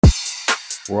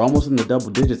We're almost in the double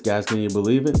digits, guys. Can you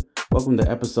believe it? Welcome to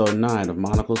episode 9 of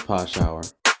Monocle's Posh Hour.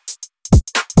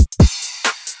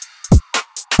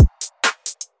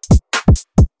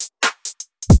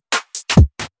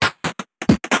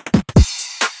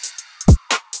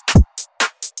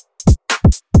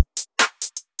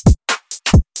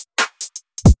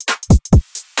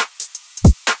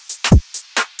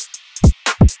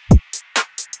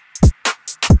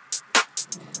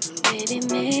 Baby,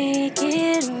 make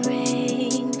it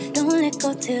rain. Don't let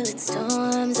go till it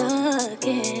storms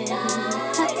again.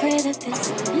 I pray that this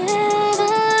will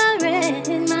never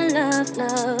end. My love,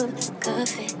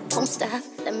 coffee, won't stop.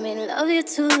 Let me love you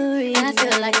to the end. I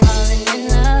feel like falling in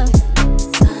love.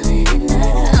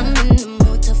 I'm in the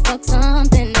mood to fuck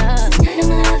something up. Tonight I'm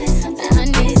loving something. I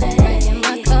need some bread in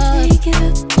my cup. Drink it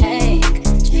up, hey.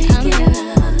 I'm in the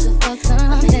mood to fuck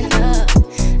something up.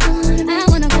 I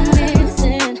wanna go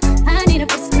missing. I need a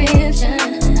prescription.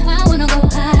 I wanna go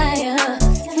higher.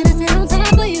 Can I sit on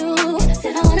top of you?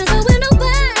 I wanna go where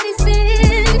nobody's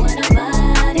been.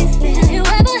 Have you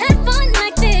ever had fun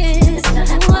like this?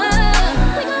 Whoa.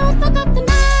 We gon' fuck up the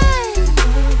night.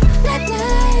 Black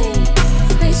lights,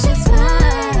 spaceships fly.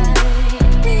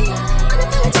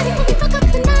 Unapologetic when we fuck up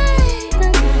the night.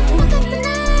 Fuck up the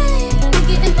night. We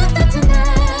getting fucked up tonight.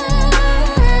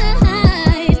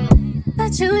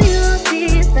 Got you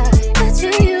see stars. Got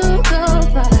you go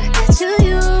far. Got you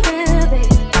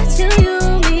elevate. Got you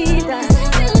me that. I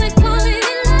feel like falling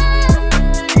in love.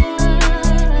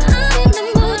 I'm in the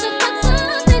mood to fuck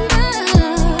something up.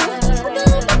 We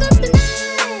gon' fuck up the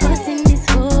night. Busting these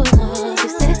holes, you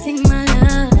sexy my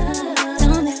love.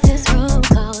 Don't miss this roll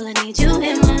call. I need you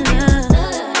in my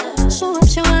love. Show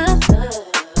up.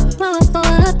 Blow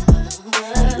up.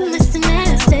 Mr.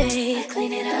 Nasty,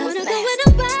 clean it up. Wanna go where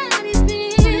nobody's been.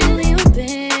 Where you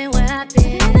been, where I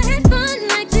been. Never had fun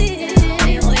like this. Tell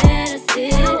me where to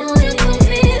sit. I wanna go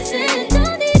missing.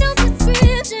 Don't need no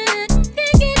prescription.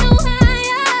 Can't get no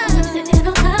higher. I'm sitting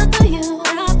on top of you.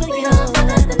 We gon' fuck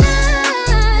up the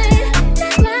night.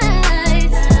 Black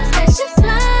lights, spaceships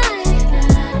fly.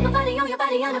 Put my body on your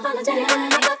body, unapologetic.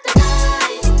 Fuck up the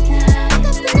night. Fuck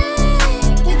up the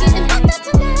night. We're getting fucked up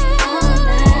tonight.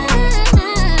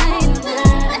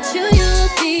 Bet you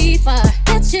see far.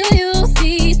 Bet you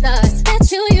see stars. Bet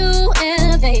you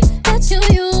elevate. Bet you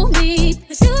meet.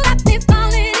 But you got me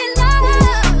falling in love.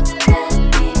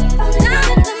 I'm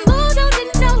in the mood, don't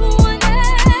need no one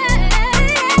else.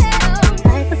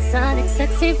 Hypersonic,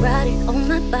 sexy, erotic on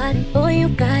my body. Boy, you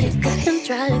got it. Got them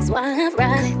hydraulics while I'm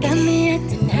riding. Got me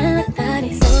acting hella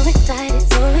thotty. So excited,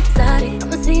 so exotic.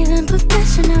 I'm a seasoned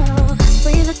professional.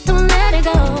 Breathe it, don't let it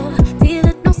go. Feel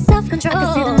it, no self-control. I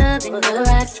can see the love in your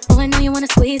eyes. Oh, I know you wanna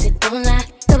squeeze it, don't lie.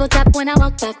 Double tap when I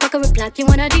walk by, fuck a reply. You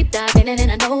wanna deep dive in it,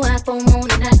 and I know I full moon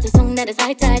and not the zone that is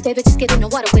high tide. Baby, just get in the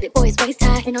water with it, boy, it's waist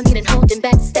high. Ain't no need in holding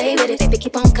back to stay with it. Baby,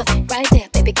 keep on cuffing right there.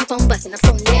 Baby, keep on busting up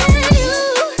from there.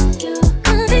 You,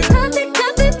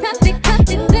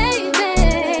 copy, baby.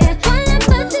 While I'm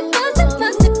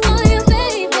busting for you,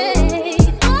 baby.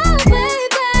 Oh,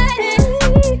 baby.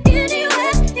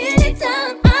 Anywhere,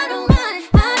 anytime, I don't mind.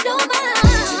 Oh,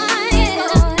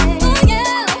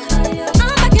 yeah.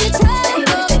 I'm back in the trap,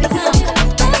 baby, come.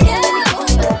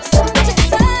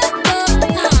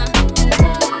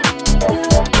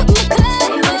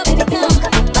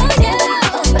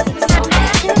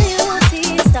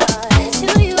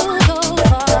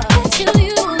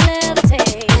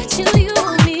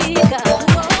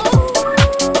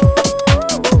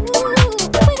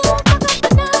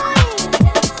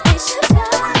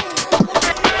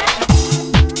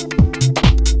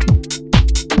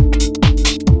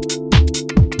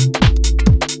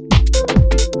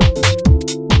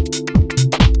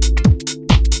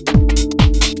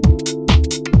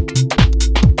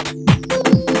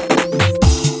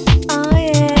 Oh,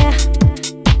 yeah.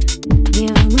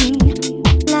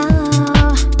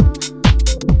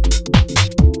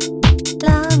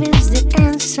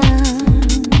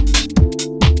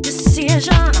 Just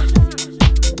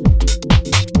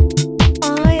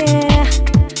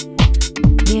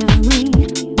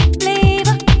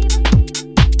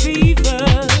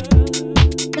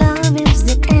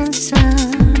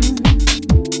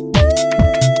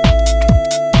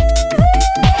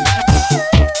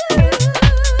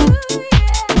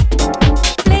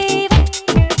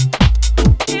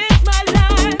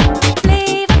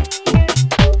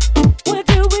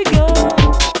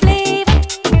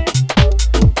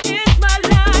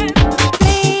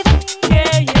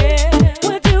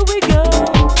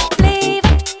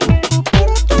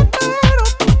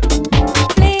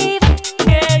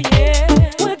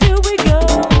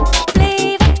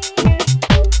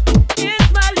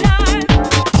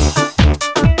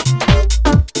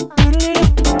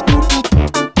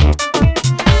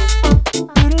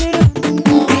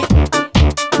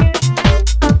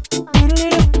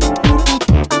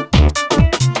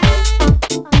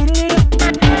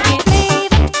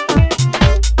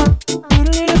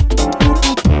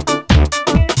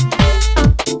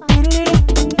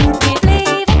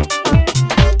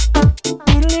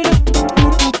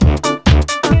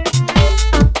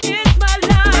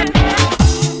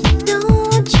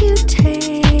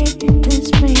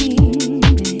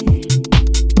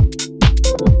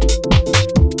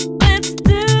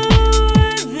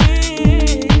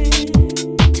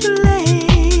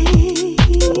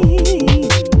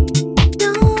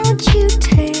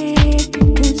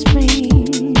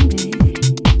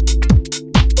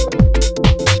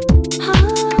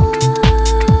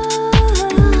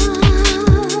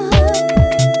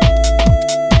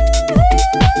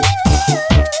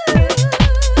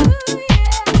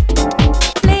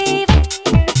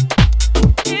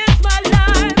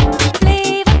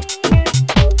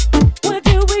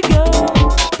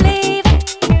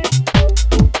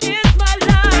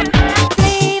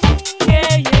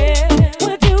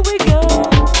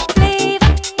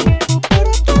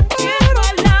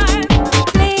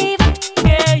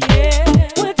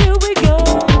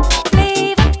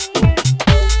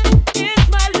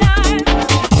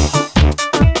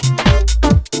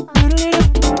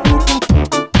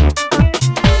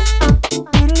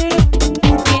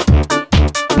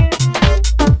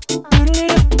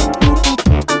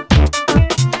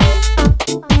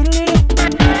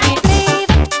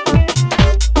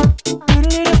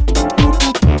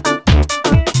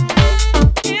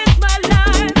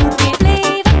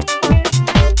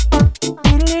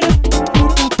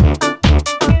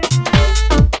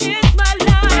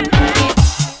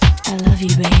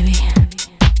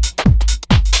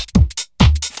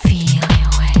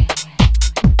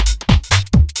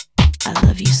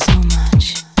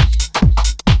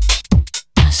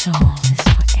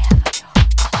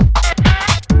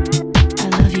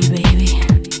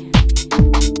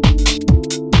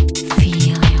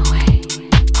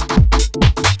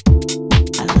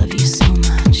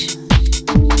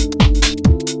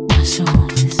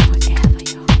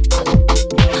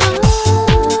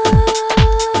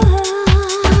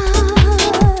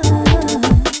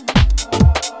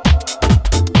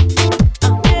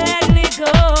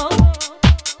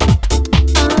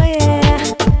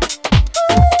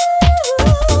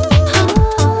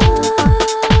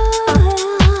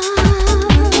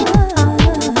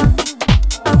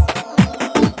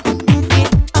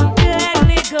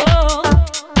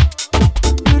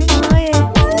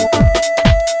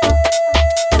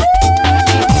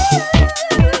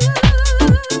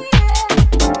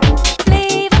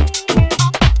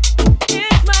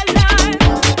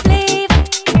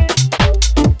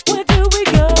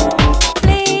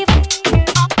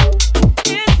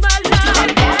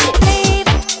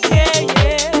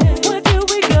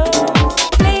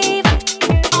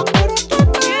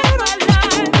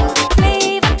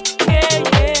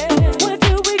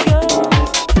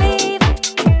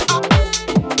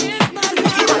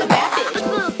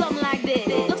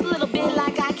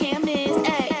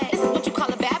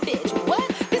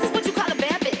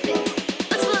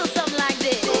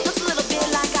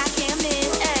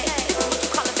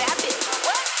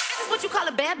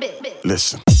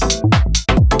Listen.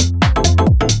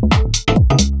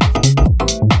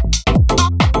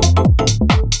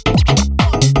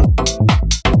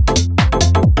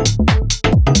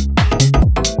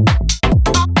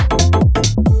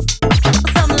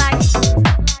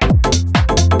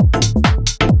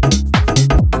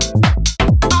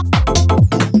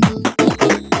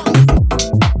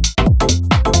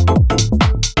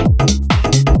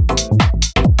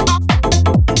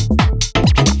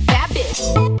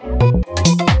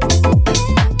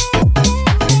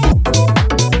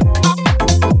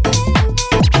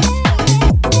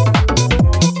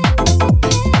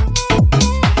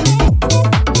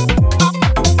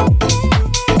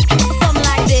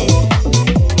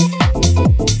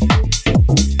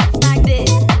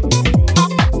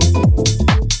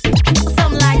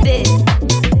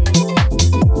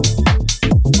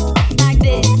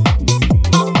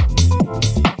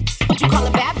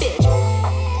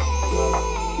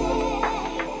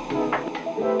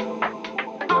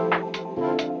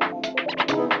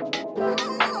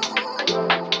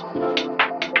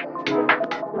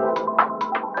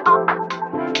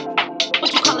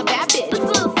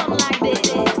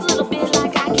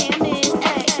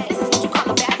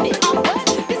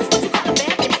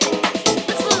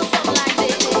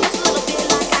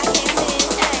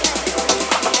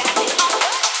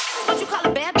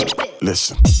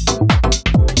 Listen.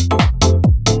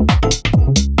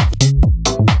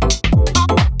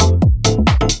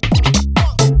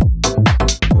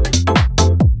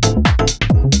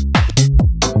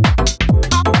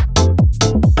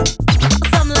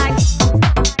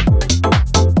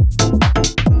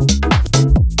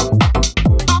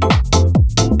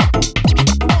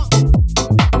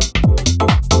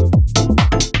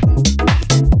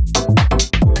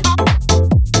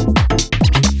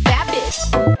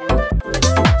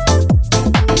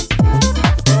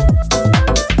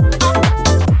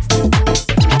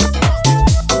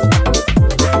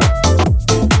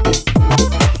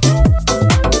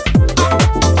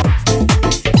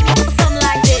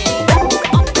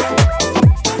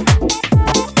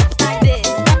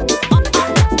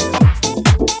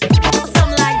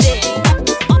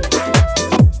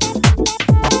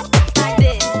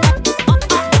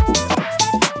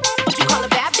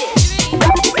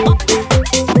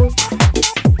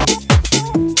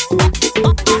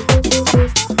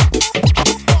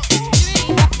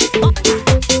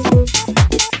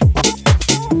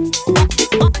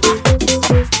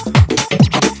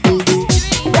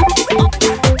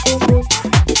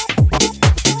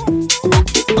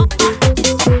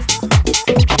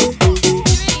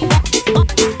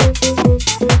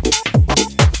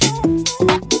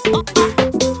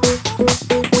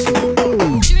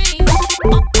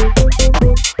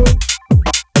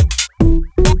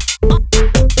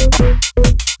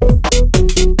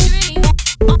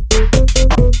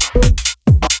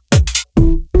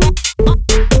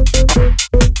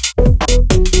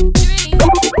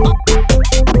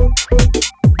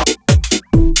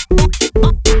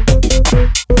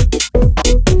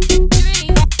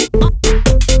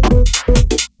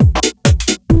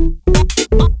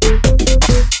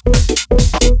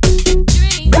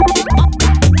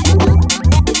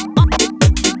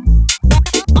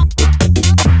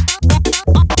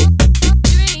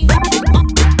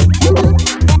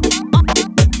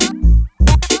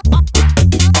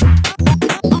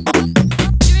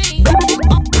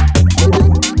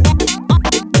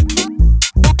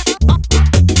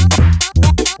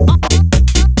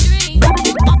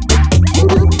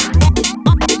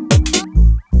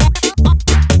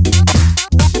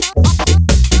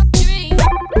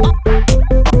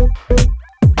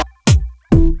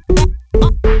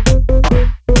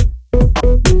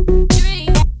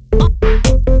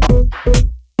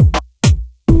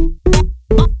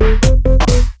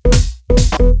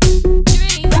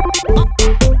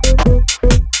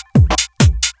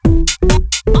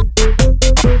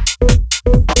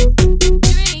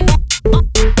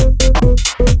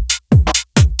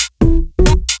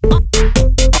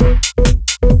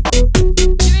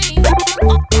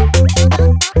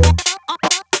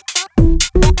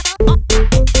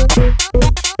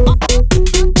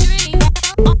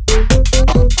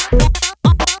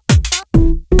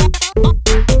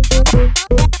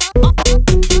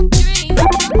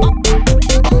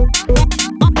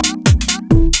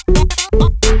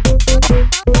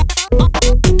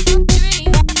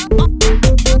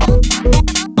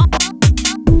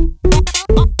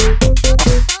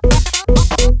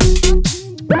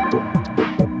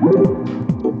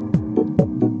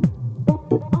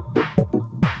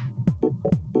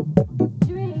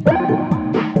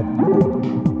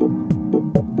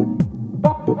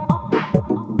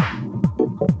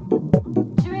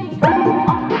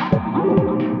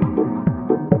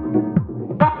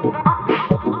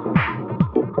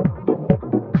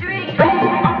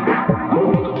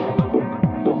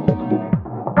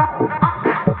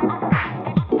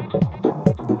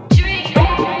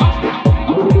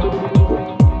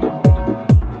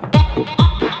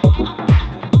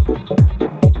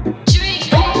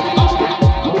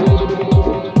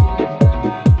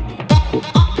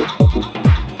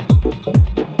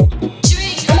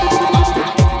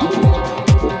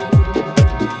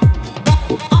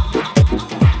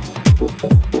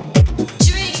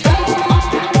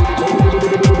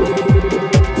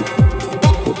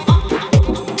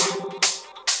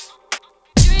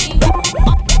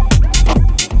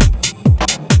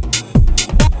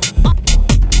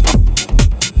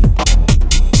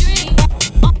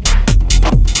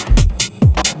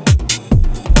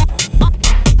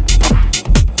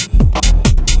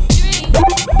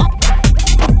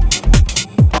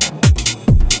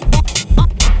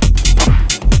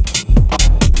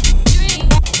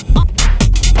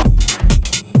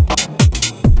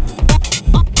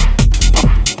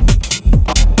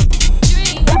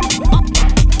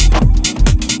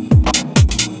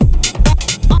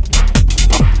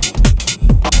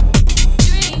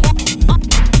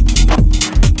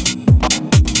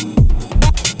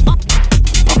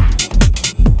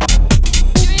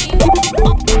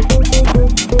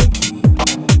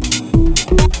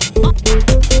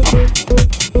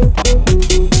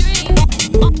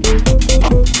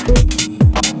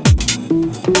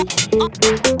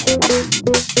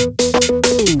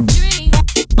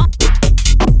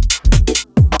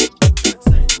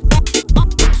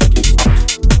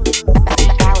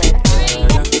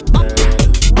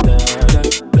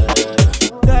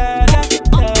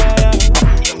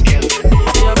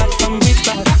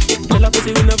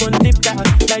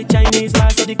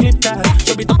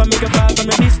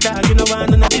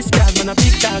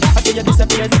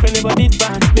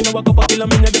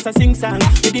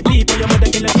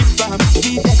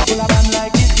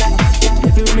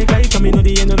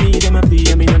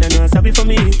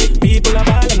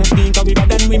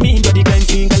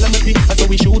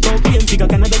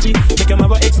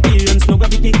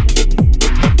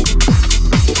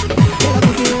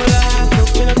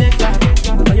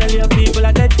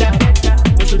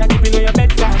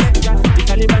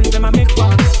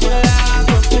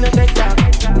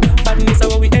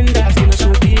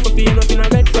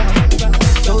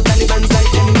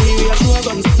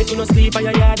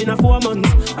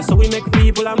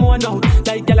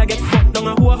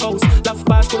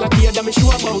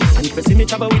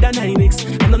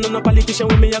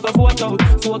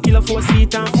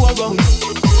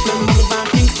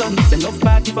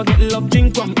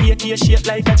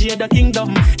 The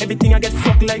kingdom, everything I get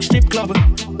fucked like strip club.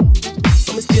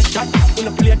 So me stay shot, when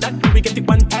I play that, we get it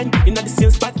one time in the same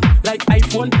spot, like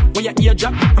iPhone, where your ear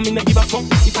drop. I mean I give a fuck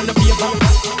if I don't be a bum.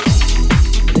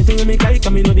 Anything we make like, I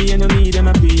mean know the enemy, them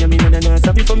a pray, I mean know they're not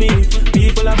happy for me.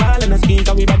 People are ball and a skin,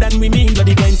 cause we bad than we mean,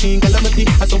 bloody crime scene calamity.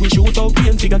 I saw we shoot out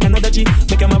pain, figure Canada G,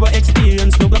 make them have a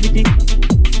experience, no gravity.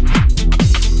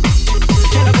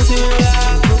 Tell a pussy when you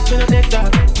laugh, when you take that,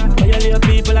 but you little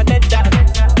people are dead that.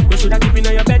 You shoulda keep in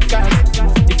your bed, cause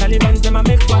the Taliban's them a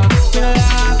make war. We no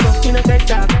laugh up, we no take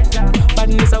that.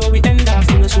 Badness is how we end up.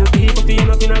 We no show people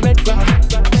feel up in a red grass.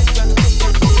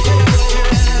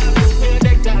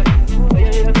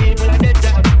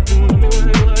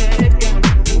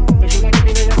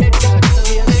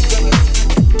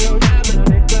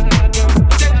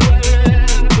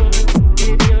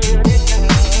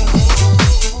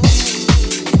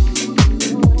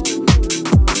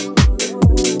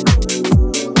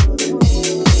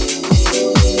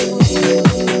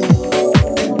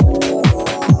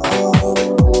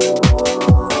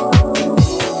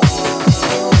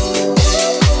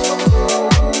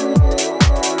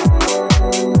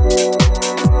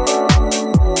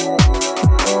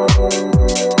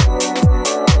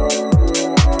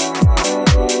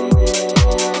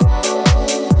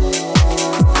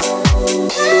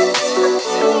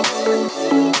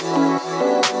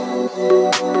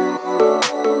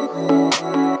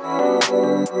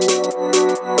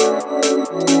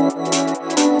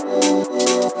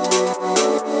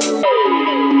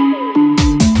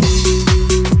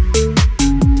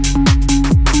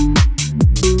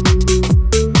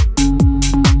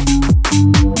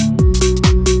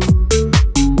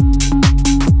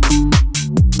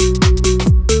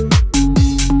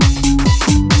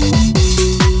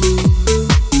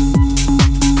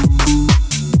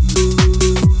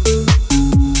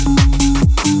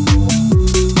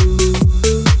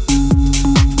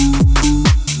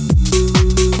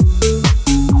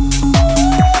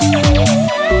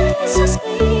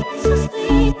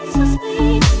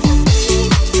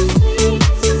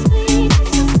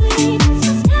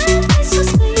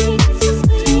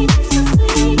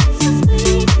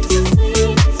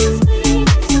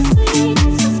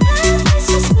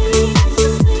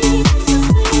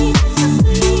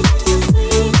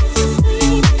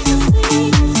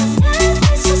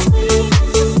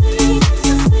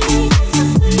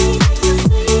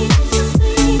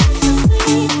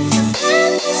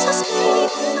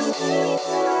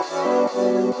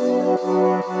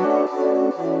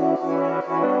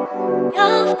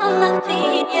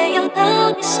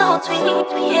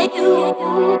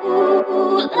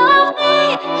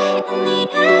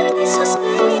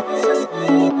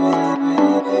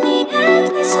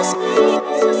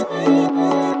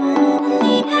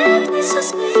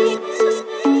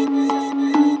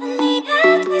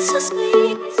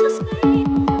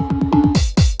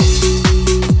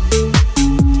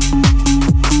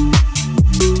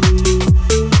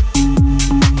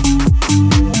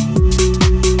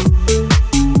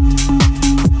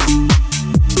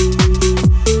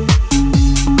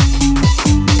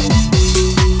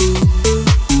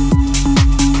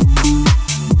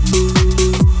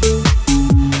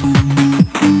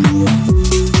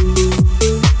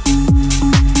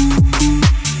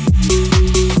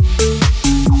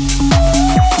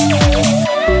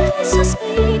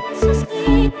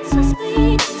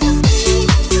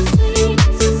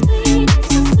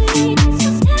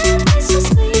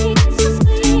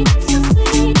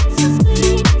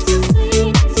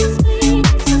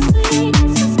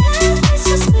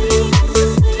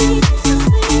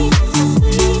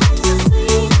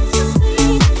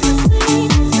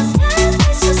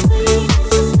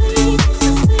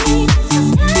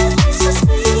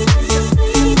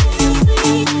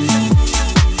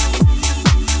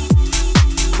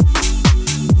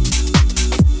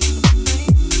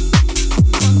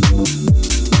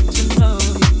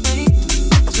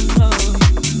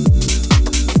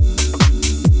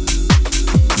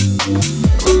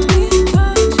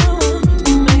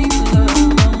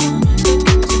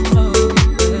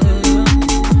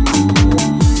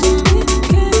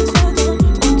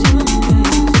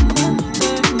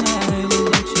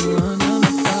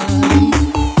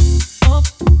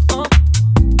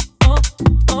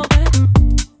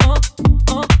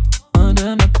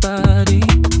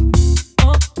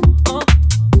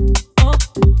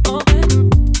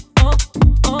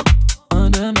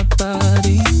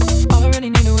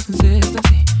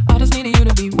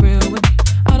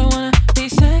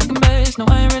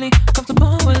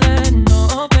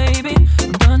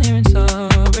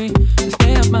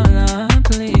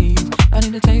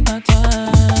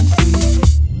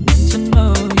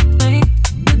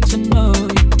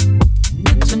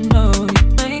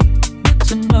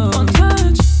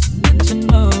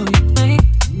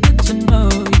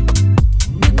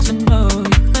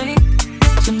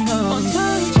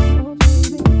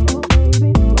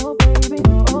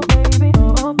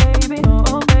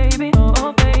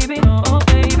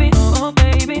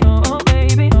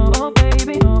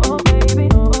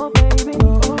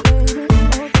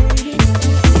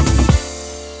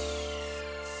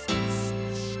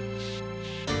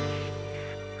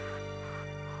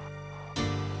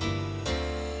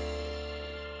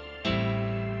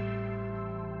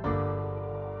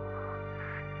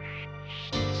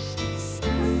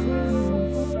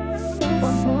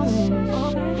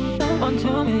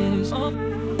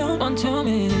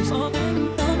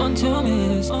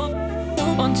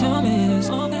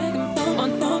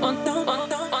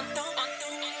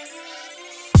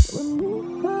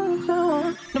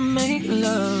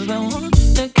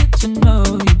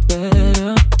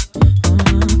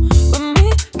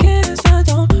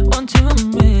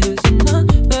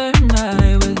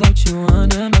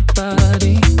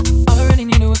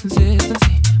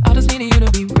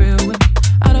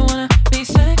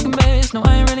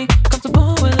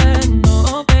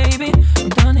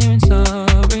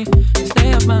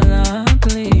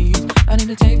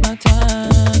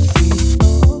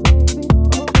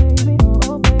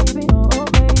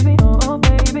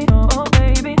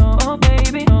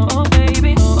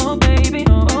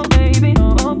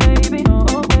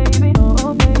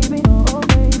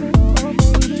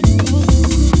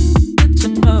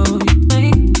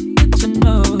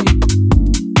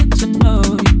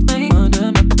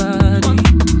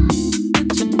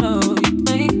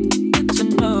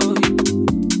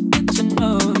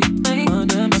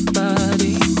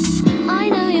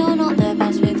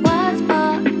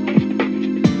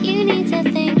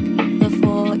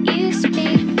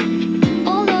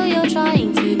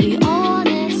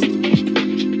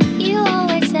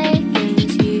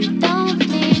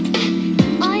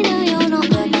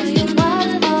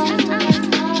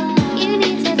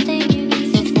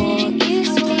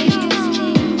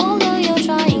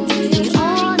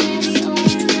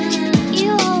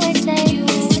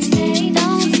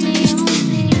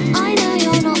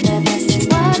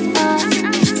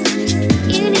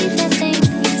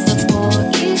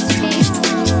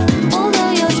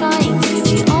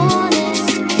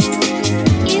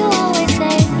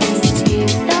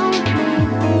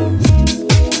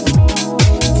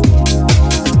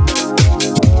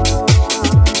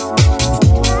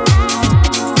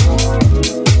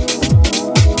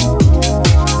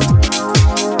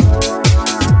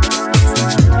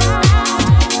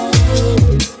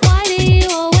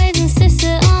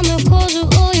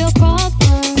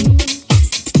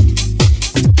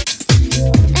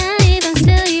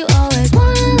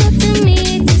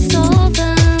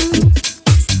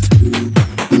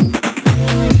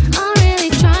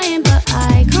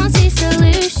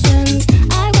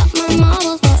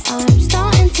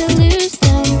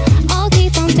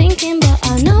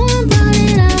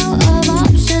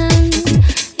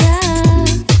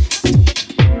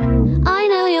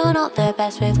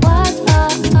 best with words,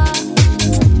 but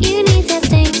you need to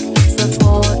think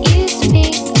before you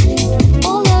speak.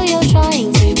 Although you're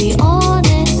trying to be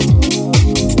honest,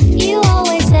 you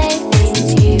always say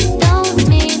things you don't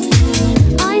mean.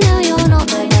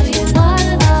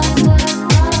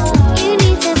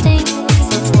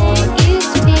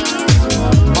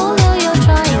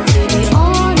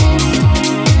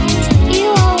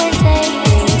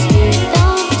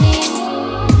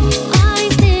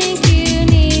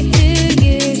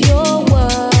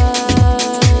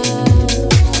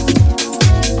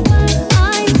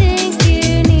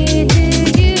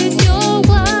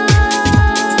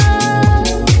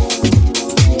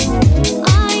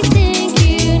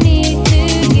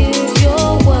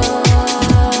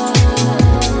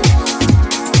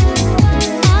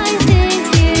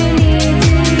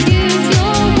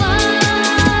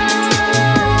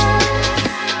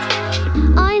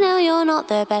 I know you're not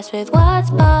the best with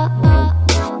words, but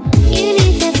you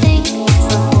need to think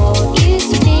before you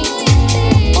speak.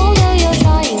 Although you're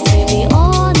trying to be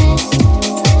honest,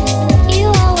 you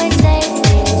always say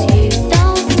things you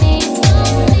don't mean.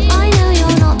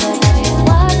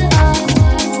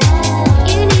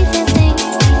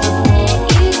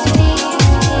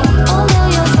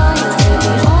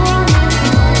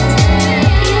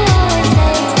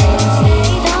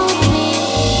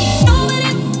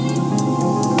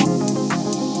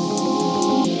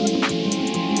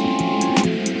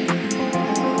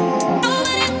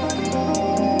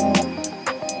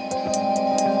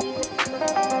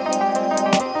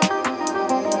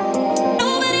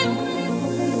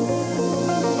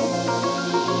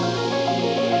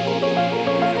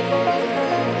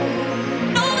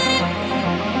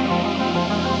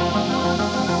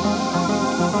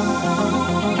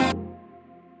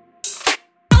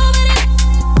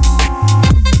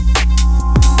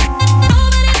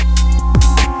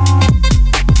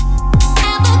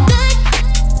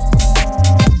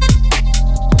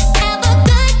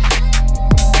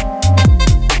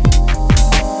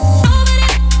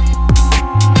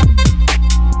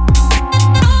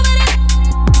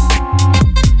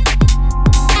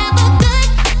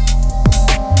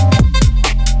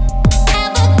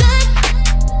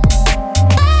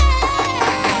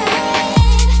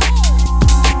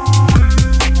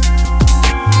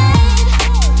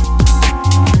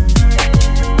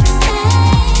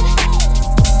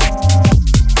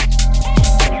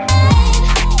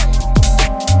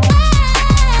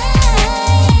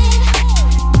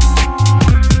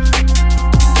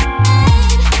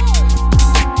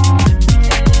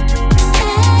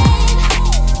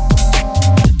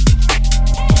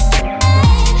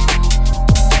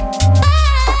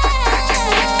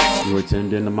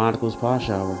 Monocle's Posh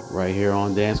Hour right here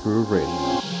on Dance Groove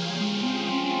Radio.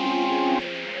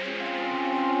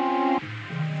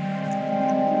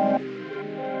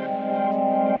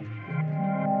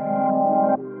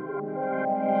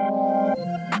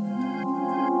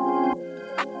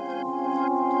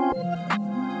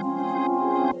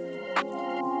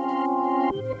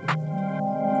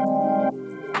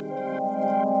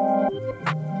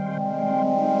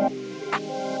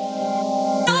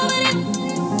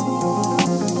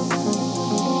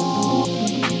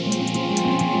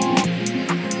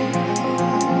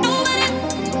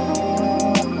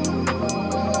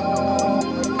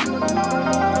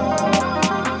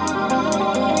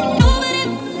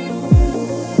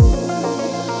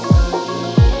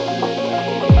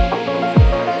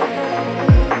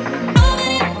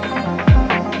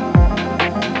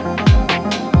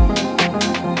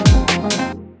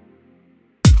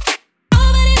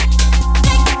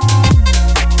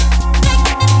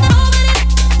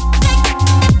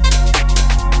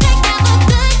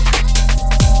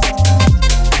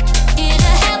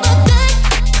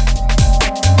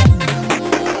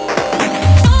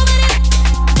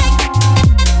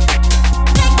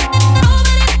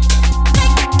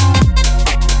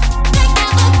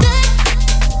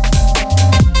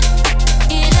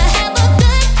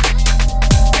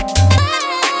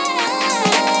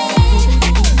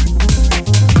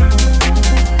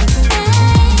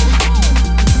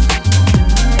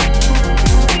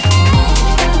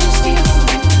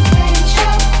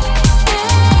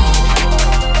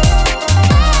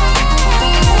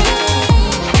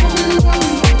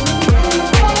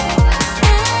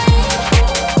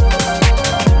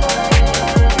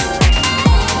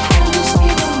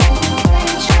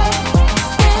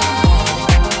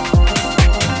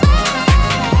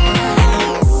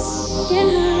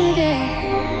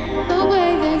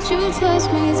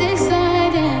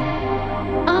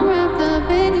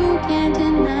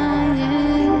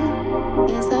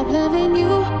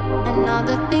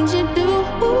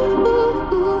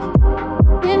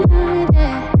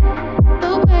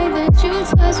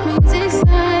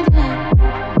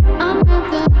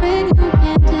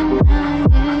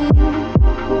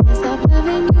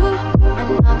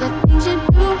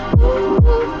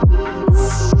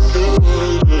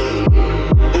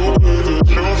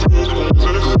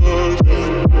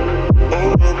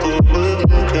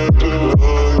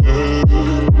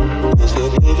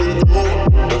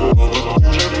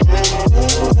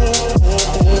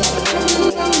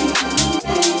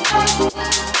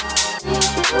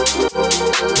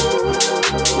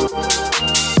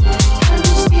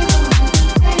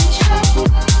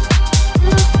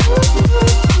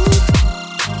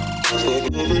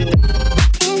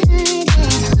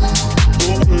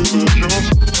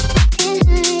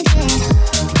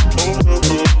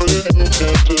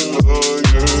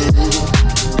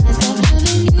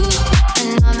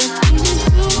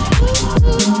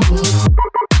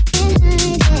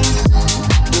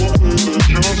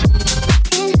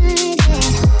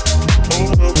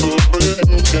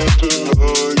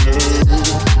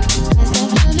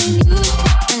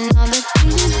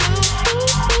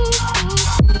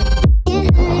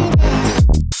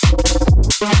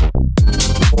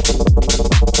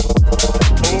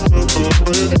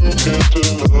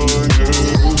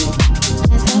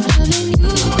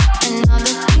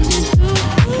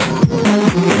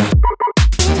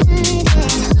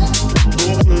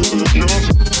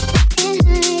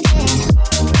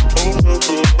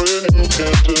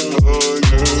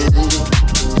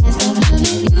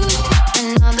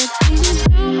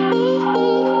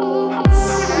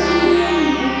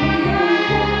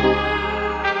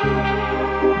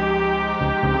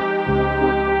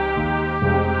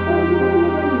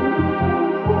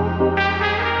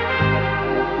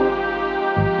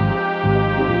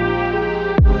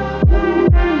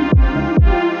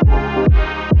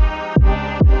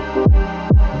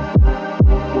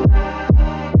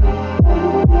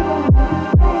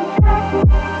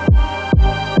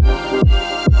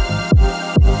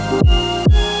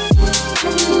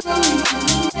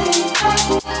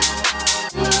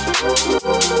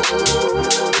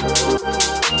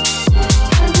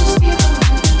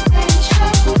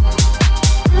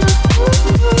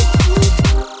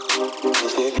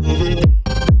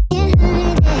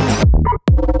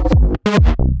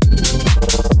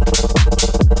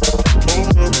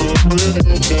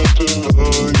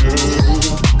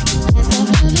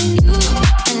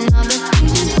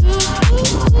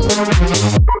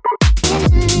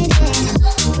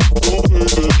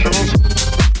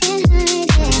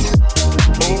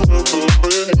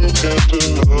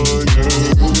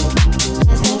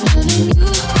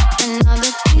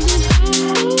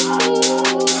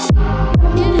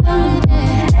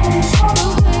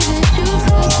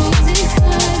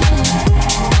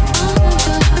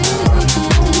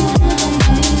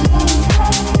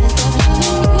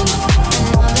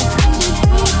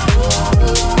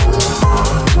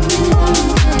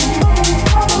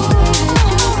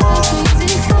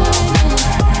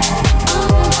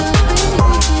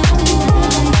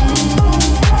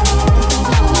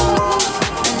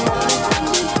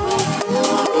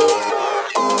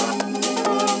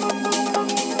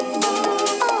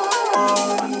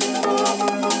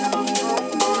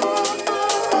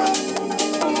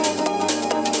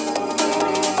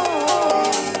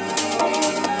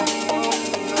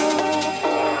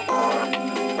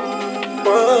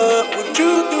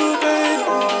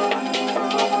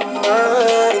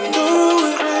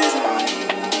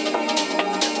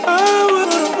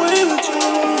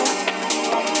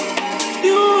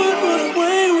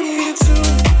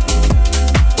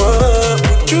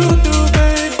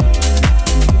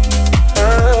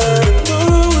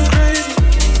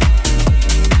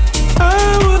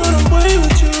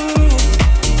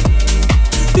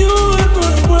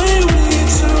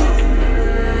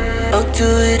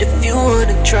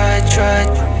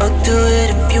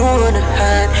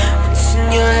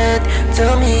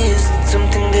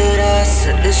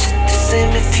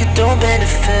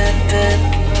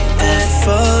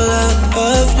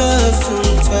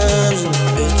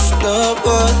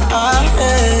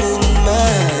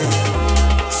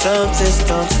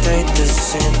 don't stay the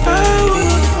same, baby.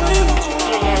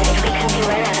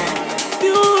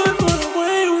 You would run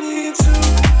away with me too.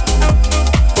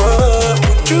 What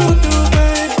would you do,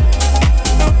 baby?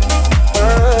 I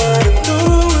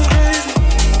know it's crazy.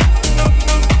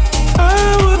 I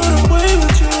would run away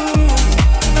with you.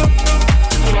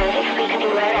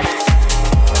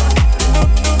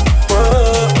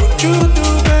 What would you do,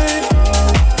 baby?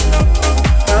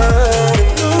 I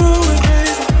know it's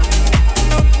crazy.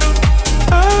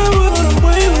 I would run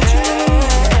away with you.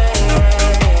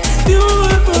 You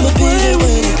would run away with me. I'ma be there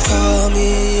when you call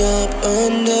me up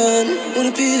undone.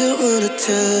 Wanna be the one that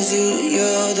tells you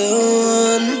you're the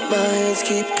one. My hands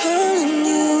keep calling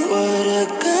you. What I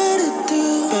gotta do?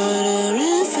 Better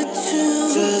in for two.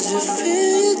 Does it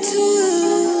feel too?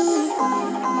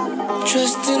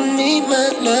 Trust in me, my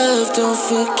love, don't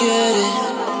forget it.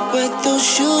 Wear those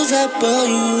shoes, I bought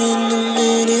you in a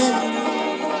minute.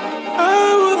 I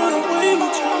would run away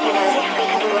with you.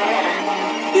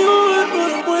 You would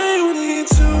run away with me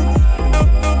too.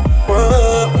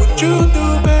 What would you do,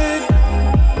 baby?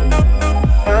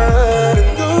 I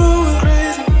know it's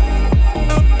crazy.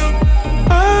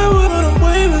 I would run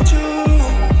away with you.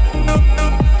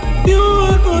 You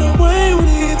would run away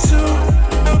with me too.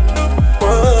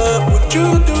 What would you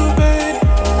do, baby?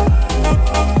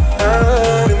 I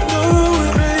know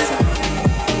it's crazy.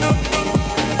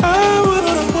 I would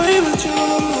run away with you.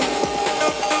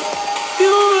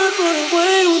 You would run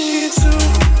away with me too.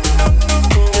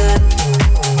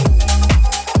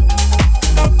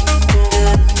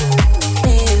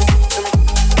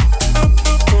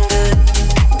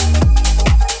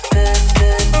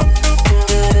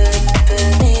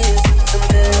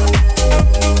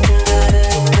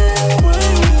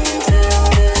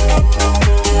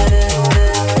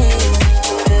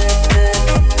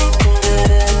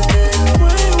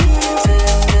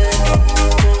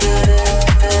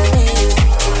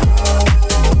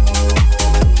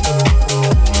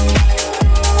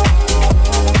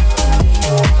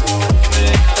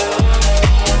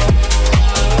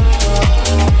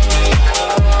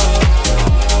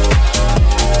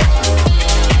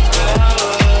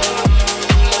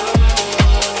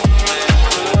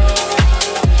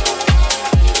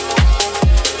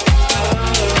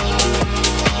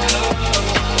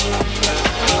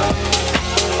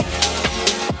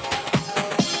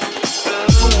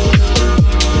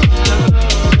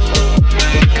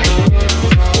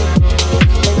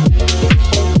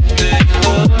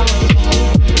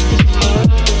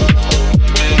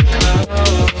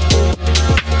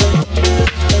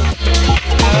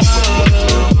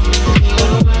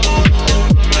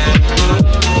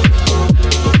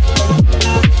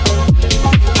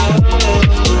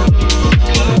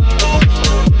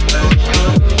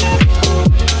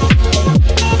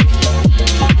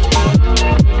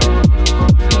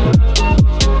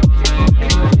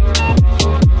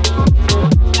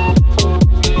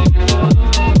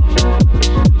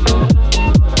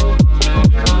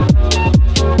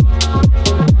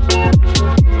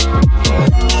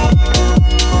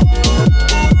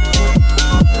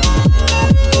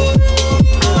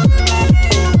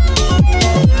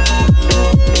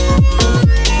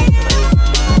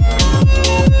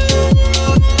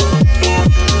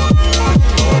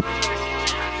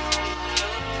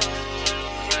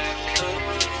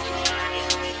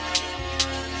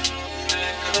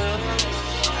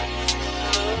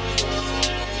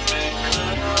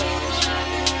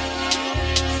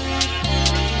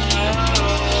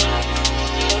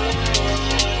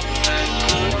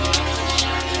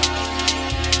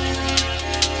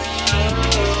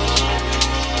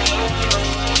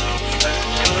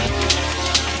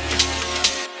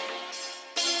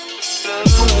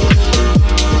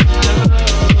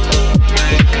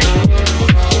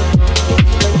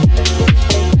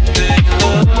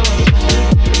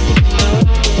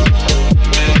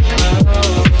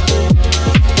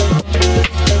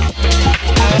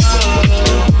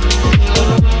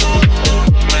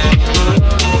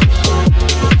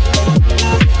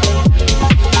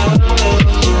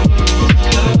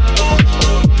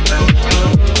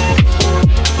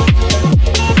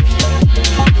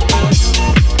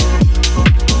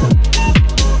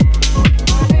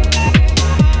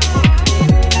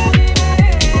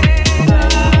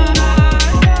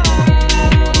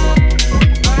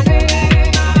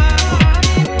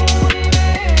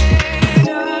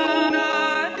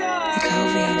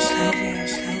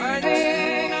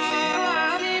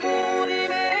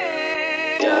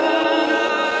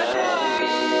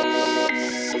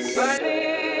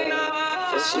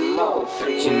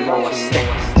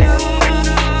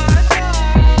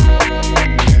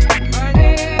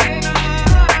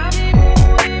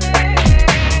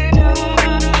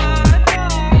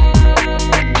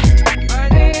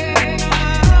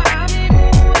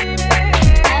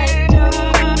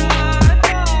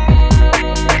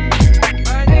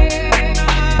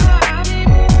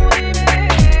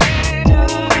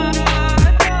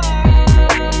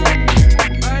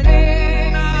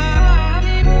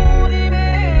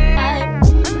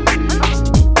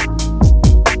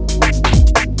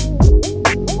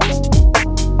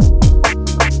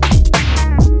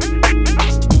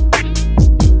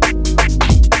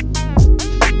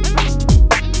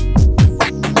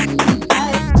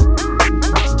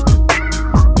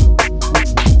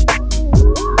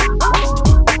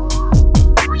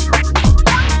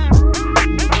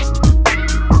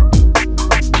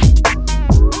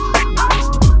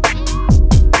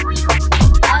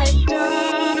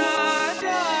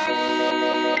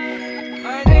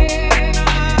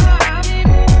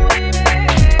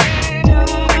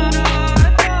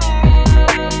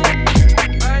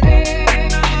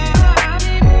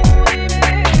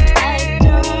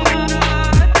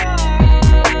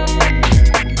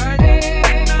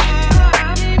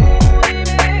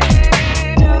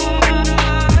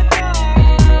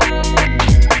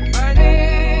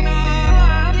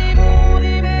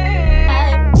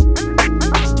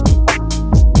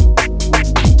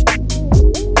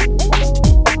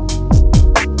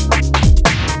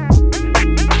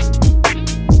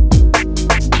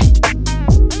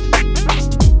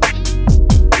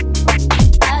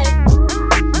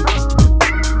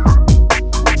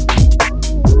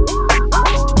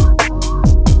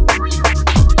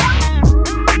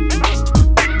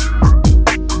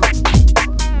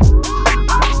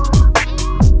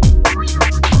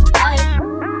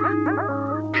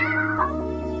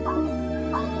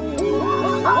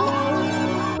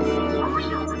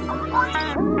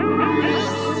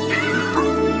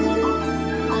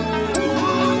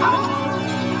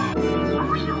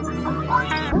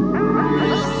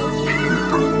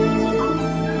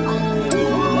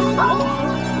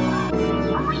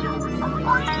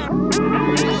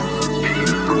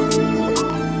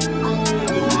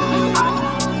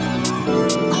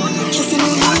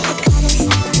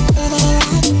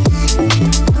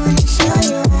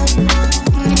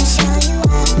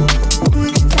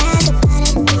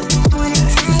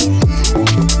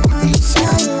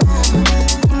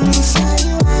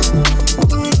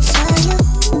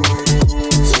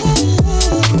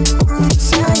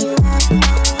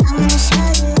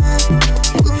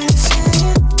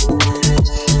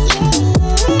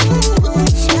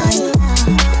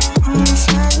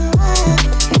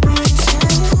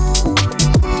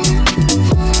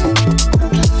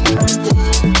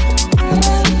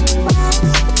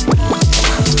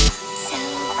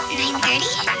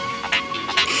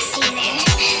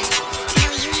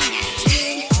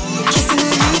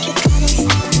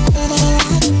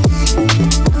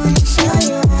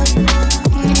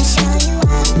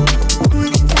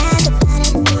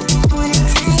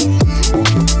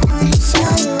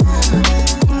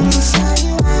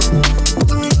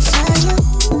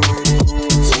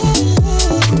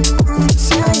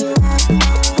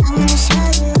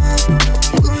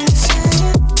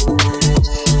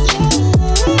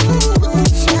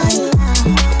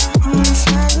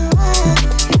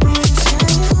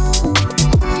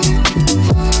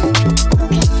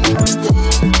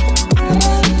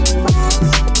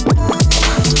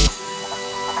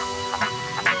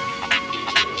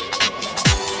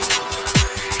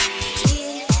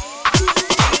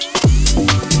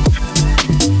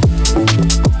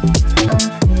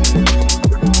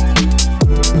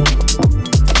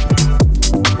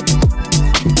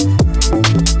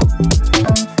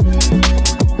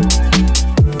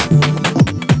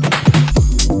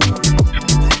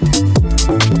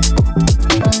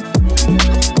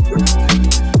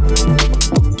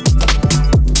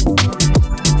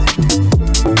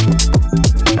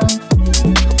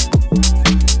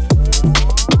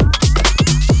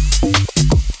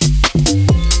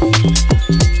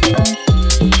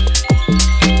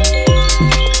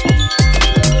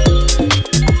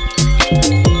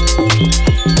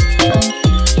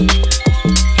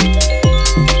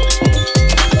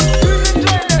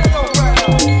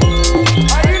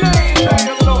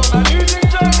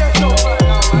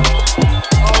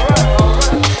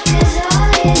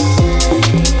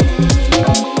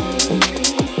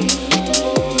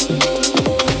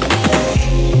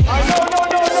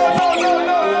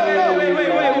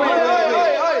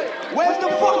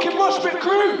 mosh pit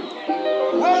crew?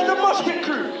 Where's the mosh pit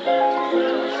crew?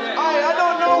 I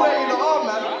don't know where you lot are,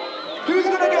 man. Who's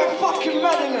gonna get fucking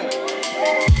mad in it?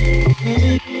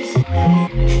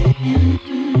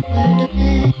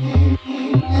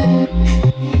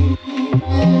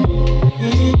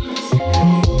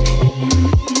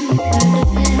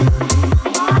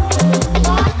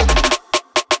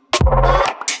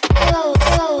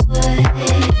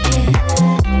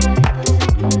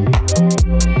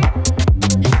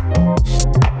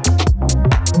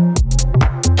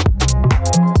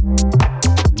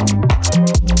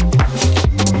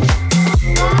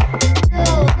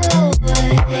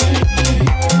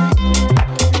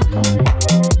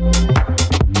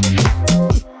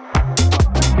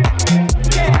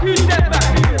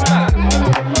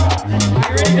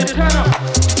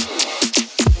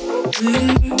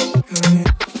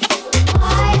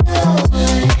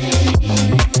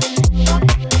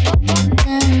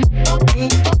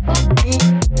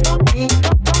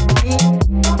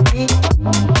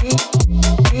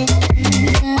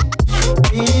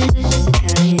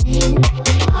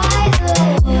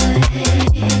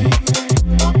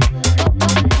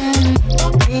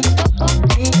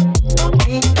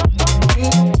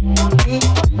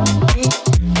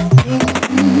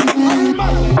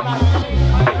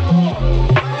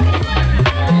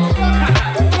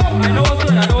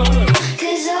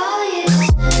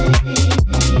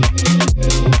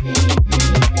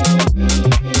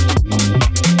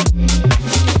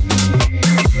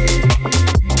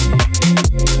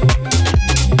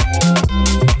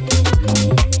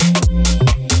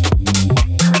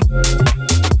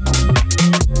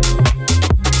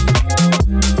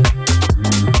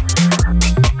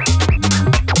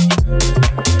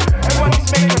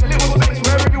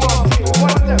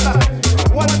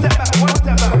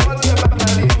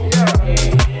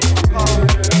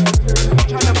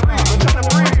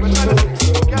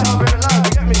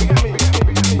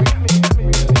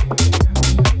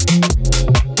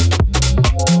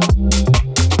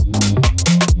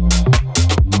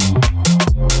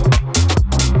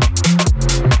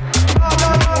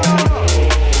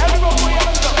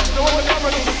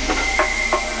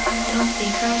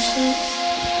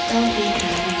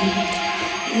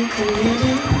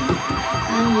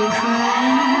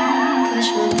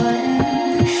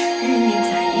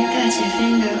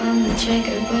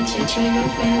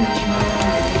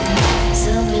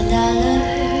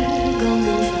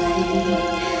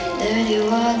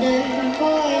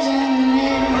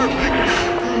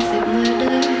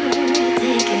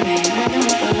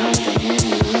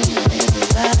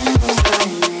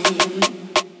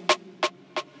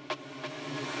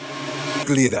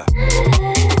 Glitter.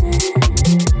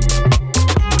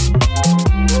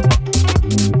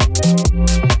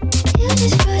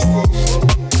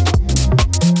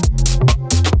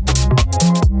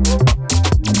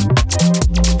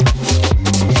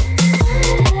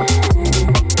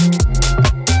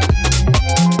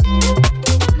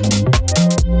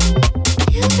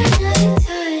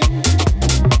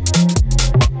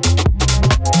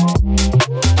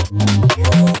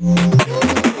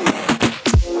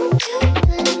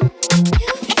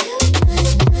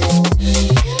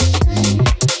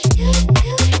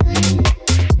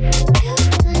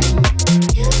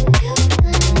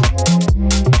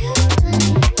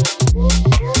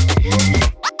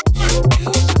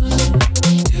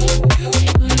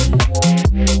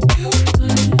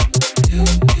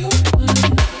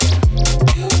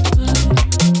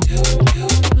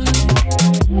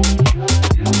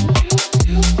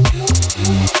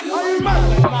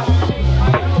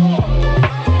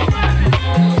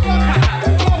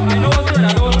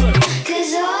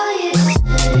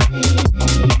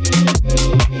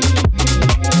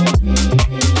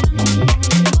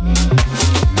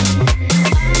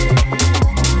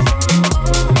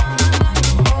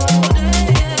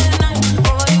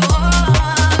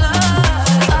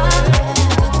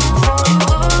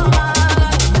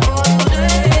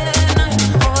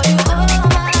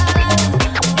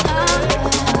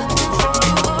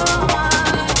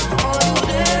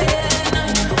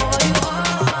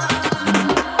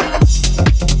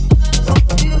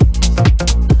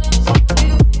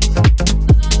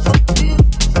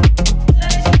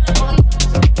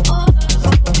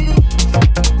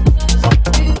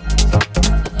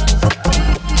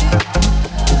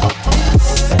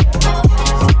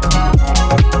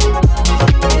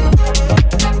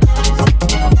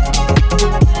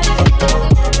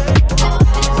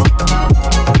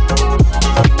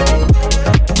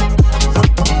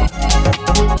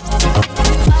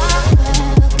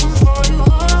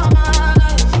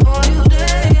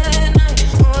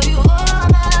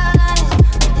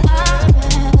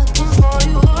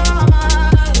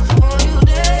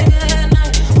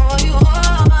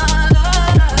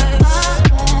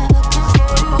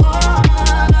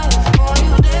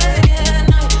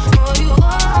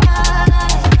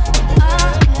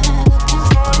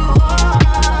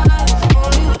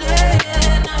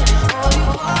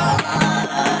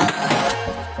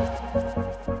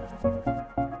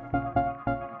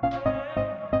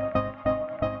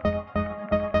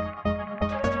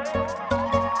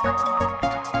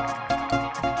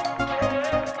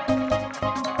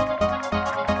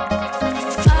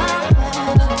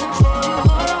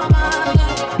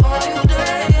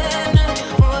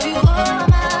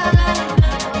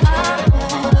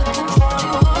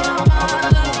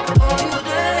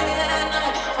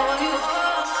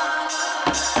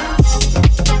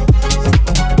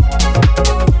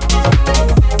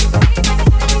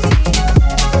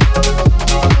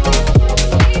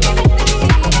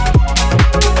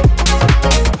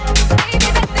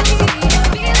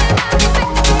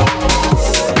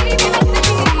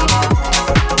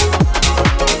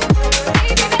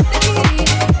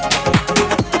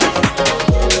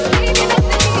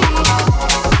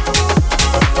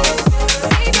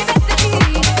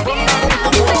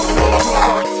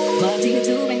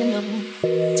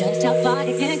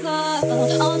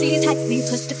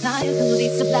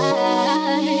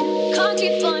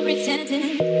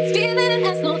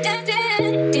 has no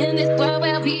ending. In this world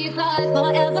where we fly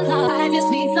forever lost, I just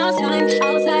need some time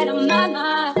outside of my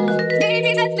mind.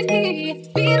 Maybe that's the key.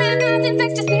 Feeling nothing's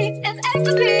ecstasy is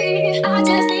ecstasy. I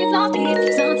just need some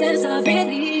peace, some sense of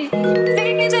relief.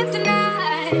 Thinking that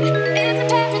tonight is a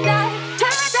paradise.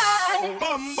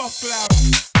 Bumbo clap.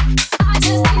 I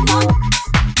just need some.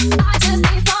 I just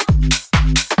need some.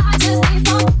 I just need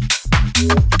some.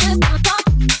 Just some.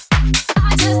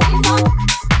 I just need some.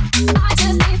 I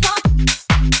just need some.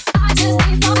 I just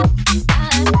need some. Just some.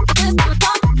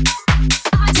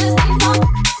 I just need some.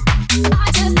 I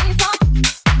just need some.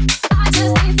 I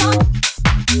just need some.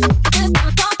 Just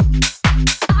some.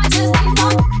 I just need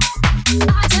some.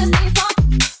 I just need some.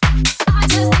 I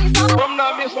just need some. I'm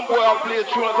not missing boy, I'll play a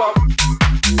tune about.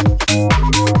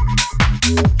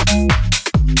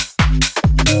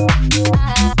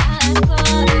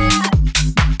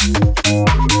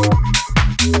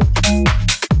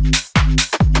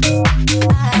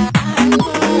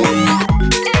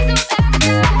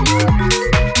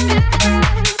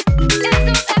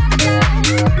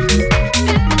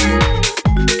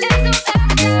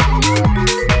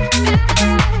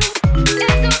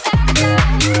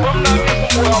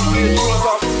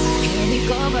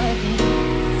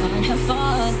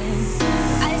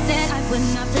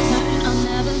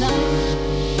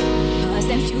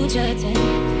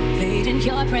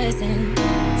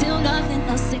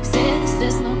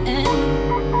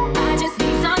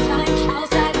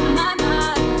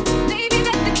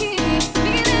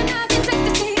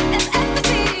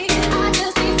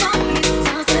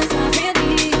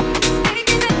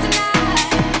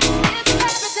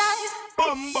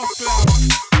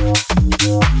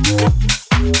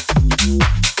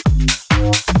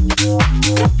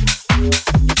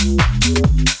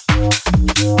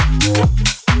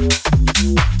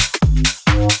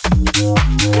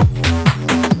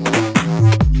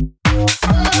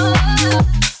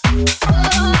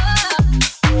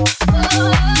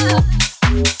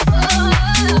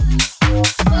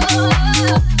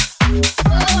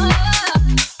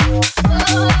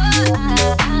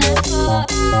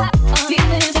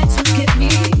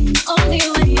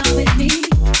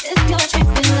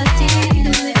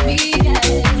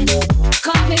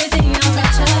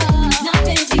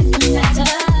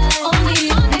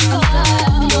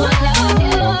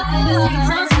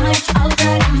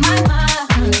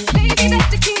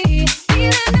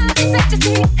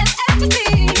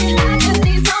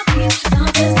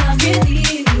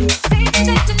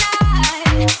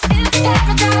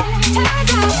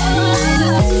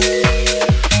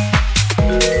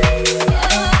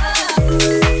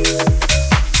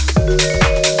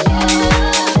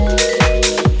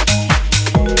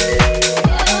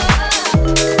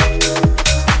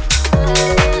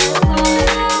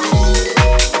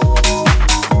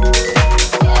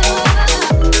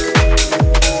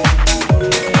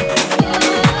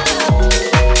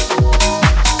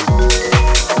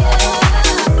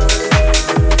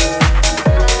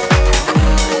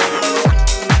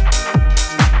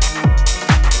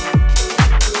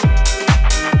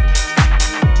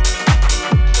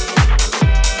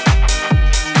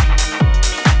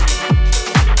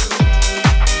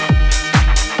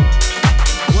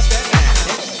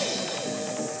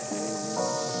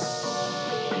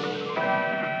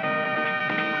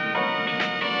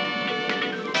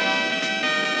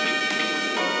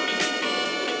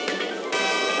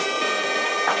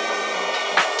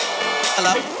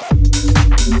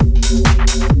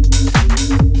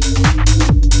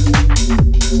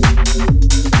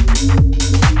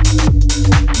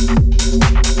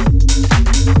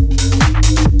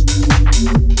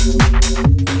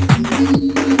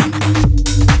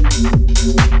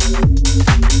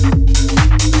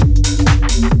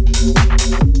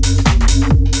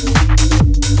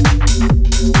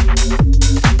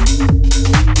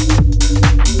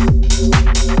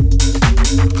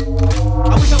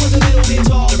 I wish I was a little bit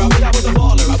taller.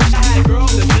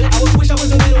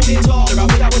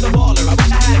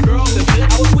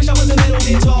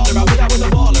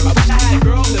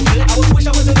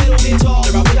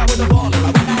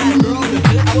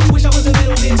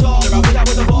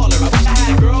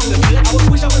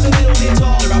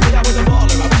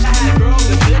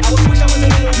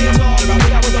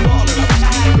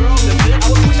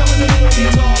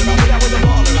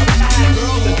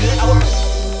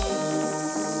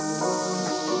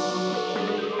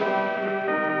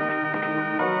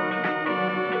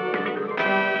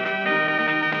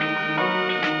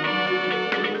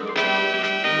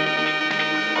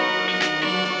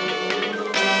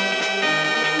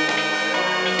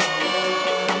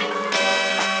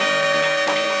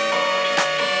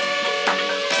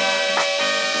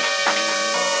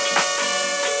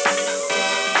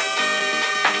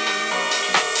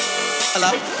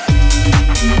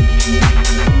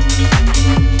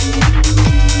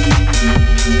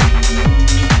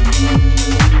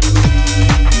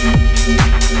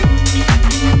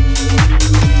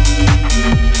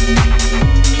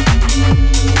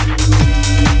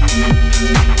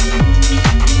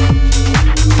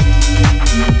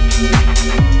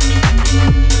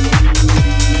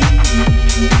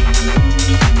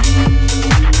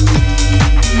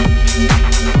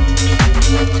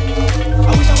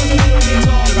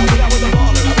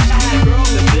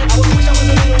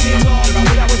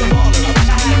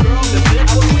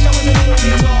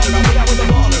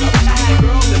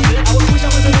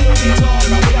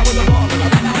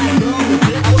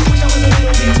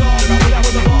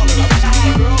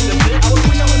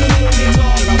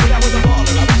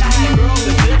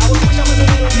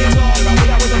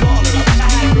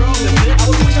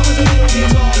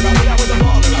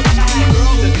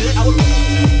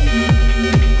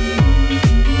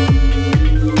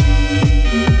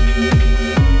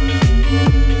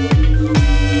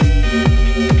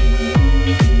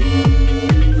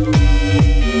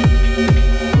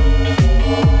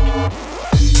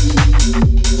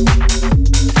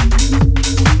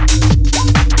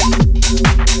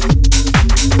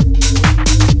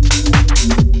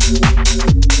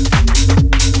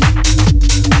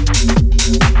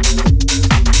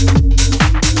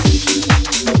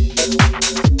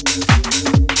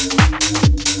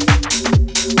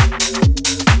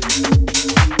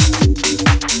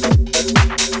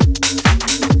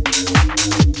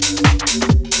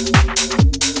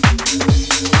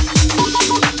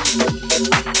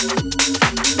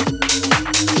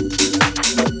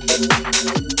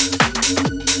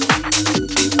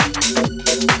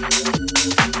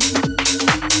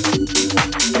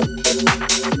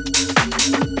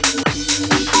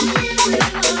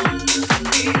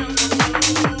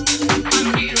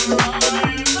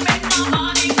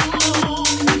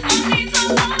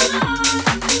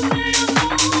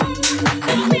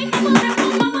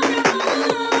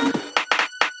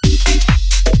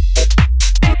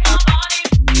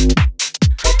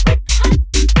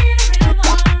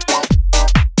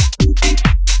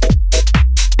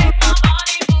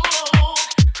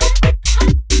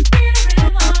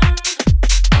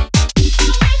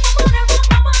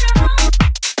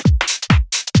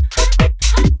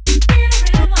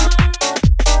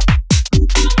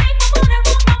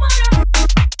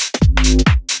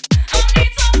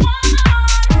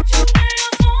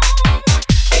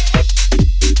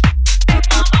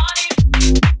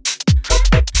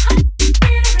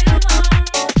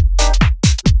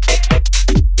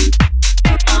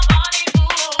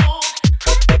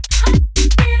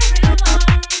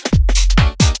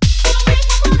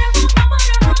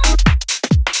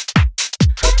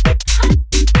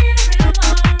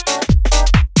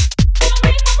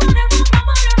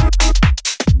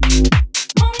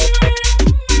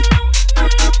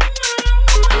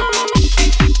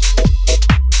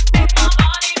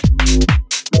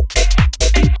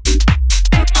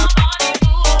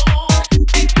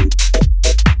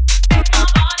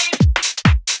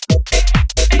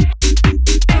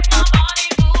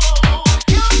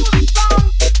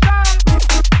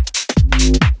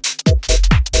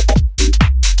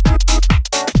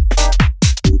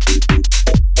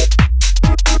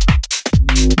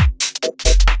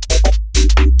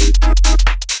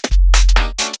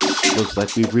 Looks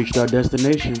like we've reached our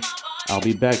destination. I'll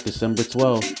be back December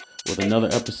 12th with another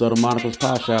episode of Monocle's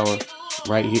Posh Hour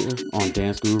right here on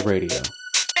Dance Groove Radio.